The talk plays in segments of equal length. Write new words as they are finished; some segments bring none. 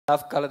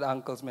Love colored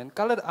uncles, man.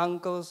 Colored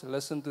uncles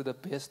listen to the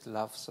best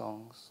love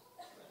songs.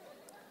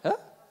 Huh?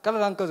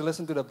 Colored uncles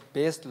listen to the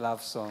best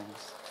love songs.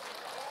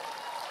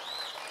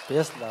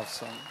 Best love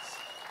songs.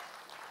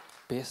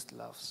 Best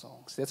love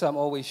songs. That's why I'm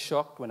always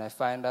shocked when I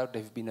find out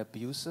they've been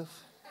abusive.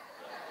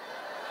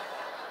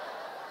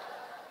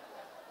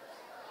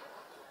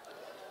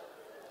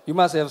 You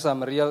must have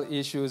some real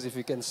issues if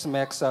you can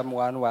smack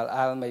someone while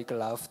I'll make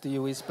love to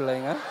you, he's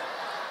playing, huh?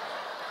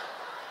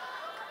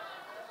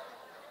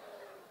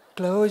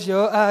 Close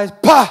your eyes.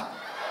 Pah!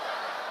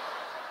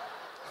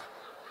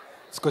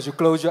 It's because you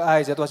closed your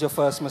eyes. That was your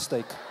first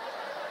mistake.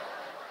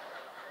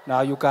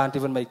 Now you can't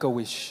even make a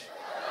wish.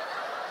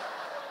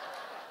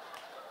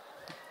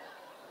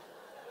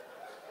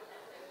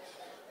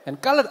 And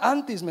colored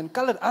aunties, man,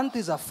 colored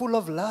aunties are full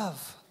of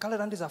love.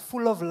 Colored aunties are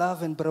full of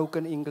love and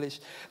broken English.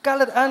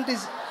 Colored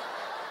aunties...